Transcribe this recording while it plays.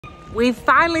We've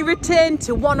finally returned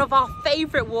to one of our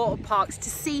favourite water parks to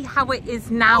see how it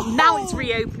is now. Now it's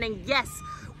reopening. Yes,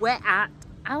 we're at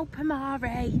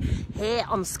Alpamare here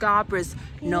on Scarborough's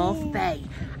North Bay,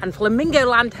 and Flamingo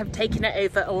Land have taken it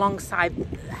over alongside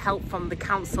help from the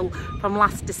council from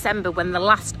last December when the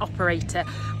last operator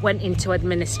went into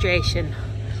administration.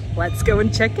 Let's go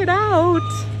and check it out.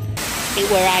 It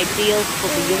were ideal for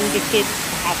the younger kids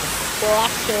to have a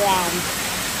splash around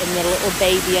in the little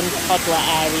baby and toddler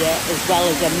area, as well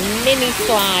as a mini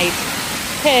slide.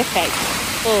 Perfect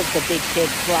for the big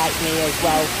kids like me as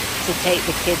well to take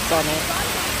the kids on it.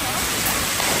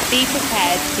 Be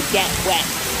prepared to get wet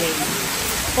too,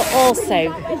 but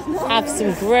also have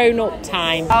some grown-up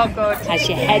time as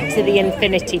you head to the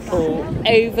infinity pool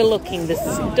overlooking the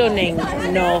stunning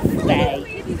North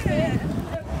Bay.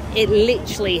 It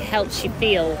literally helps you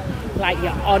feel like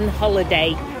you're on holiday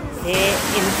here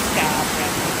in Scarbrough.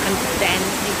 And then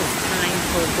it was time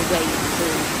for the wave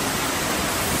pool,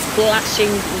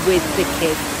 splashing with the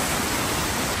kids.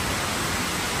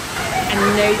 And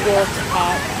no water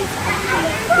park is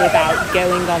complete without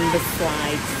going on the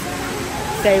slides.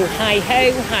 So hi ho,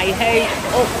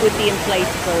 up with the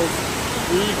inflatables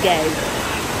we go.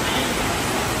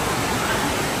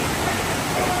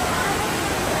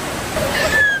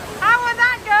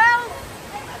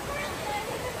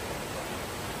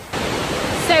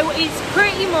 So it's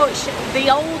pretty much the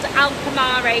old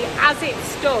Alpamare as it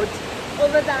stood,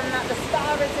 other than that the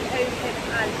spa isn't open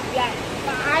as yet.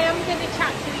 But I am going to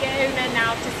chat to the owner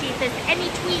now to see if there's any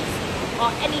tweaks or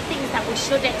any things that we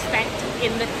should expect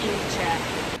in the future.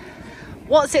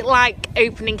 What's it like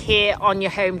opening here on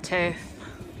your home turf?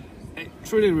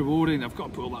 It's really rewarding. I've got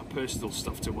to put all that personal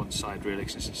stuff to one side really,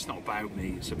 because it's not about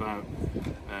me, it's about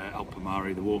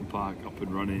Alpamare, the water park up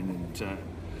and running, and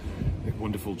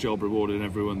wonderful job rewarding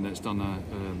everyone that's done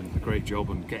a great job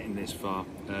on getting this far,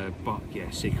 but yeah,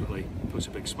 secretly puts a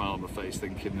big smile on my face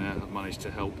thinking I've managed to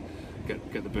help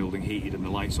get the building heated and the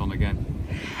lights on again.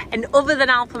 And other than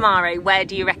Alpamare, where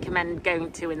do you recommend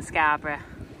going to in Scarborough?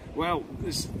 Well,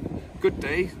 this good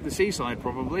day, the seaside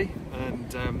probably,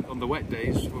 and on the wet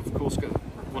days we've of course got a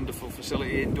wonderful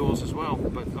facility indoors as well.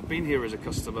 But I've been here as a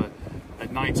customer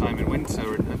at night time in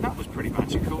winter, and that was pretty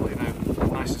magical, you know,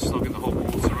 nice and snug in the hot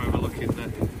water overlooking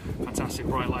the fantastic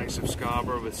bright lights of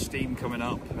Scarborough with steam coming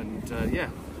up, and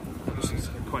yeah, that was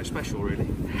quite special really.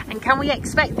 And can we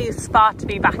expect the spa to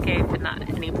be back open at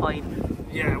any point?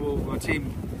 Yeah, well, my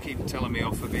team keep telling me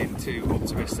off for being too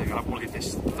optimistic. I wanted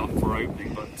this done for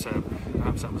opening, but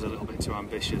perhaps that was a little bit too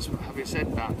ambitious. But having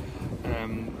said that,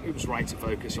 it was right to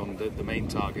focus on the main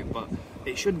target, but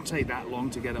it shouldn't take that long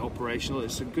to get it operational.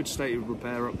 It's a good state of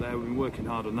repair up there. We've been working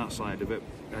hard on that side of it,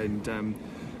 and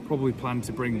probably plan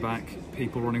to bring back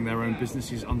people running their own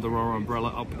businesses under our umbrella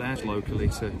up there locally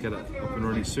to get it up and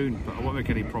running soon. But I won't make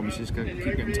any promises, keep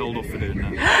getting told off for doing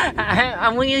that.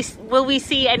 And will we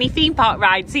see any theme park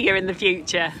rides here in the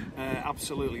future?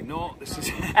 Absolutely not. This is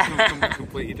something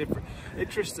completely different.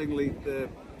 Interestingly, the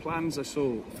plans I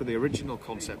saw for the original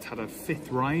concept had a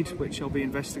 5th ride, which I'll be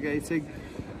investigating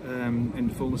in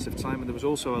the fullness of time, and there was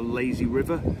also a lazy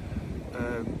river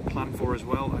planned for as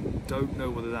well. I don't know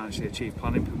whether that actually achieved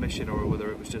planning permission or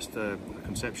whether it was just a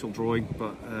conceptual drawing,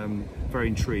 but very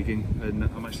intriguing. And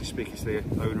I'm actually speaking to the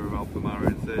owner of Alpamare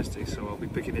on Thursday, so I'll be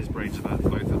picking his brains about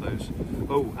both of those.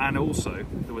 Oh, and also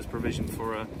there was provision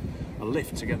for a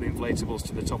lift to get the inflatables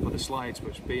to the top of the slides,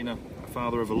 which, being a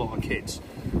father of a lot of kids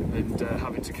and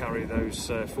having to carry those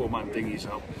 4-man dinghies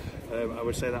up, I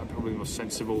would say that probably the most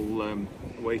sensible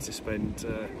way to spend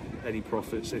any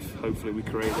profits if hopefully we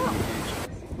create them in the future.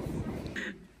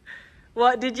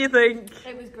 What did you think?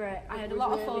 It was great. I had a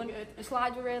lot of fun. The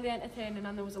slides were really entertaining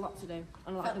and there was a lot to do.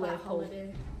 And I like the wave pool.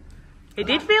 It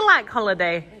did feel like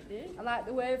holiday. It did. I like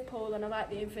the wave pool and I like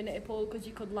the infinity pool because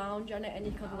you could lounge on it and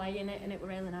you could lay in it, and it was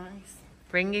really nice.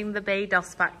 Bringing the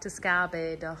Barbados back to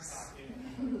Scarborough.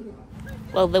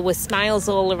 Well, there were smiles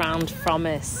all around from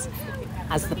us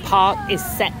as the park is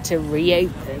set to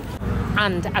reopen.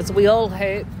 And as we all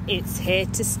hope, it's here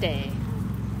to stay.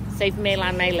 Sophie Mei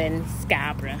Lan Malin,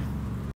 Scarborough.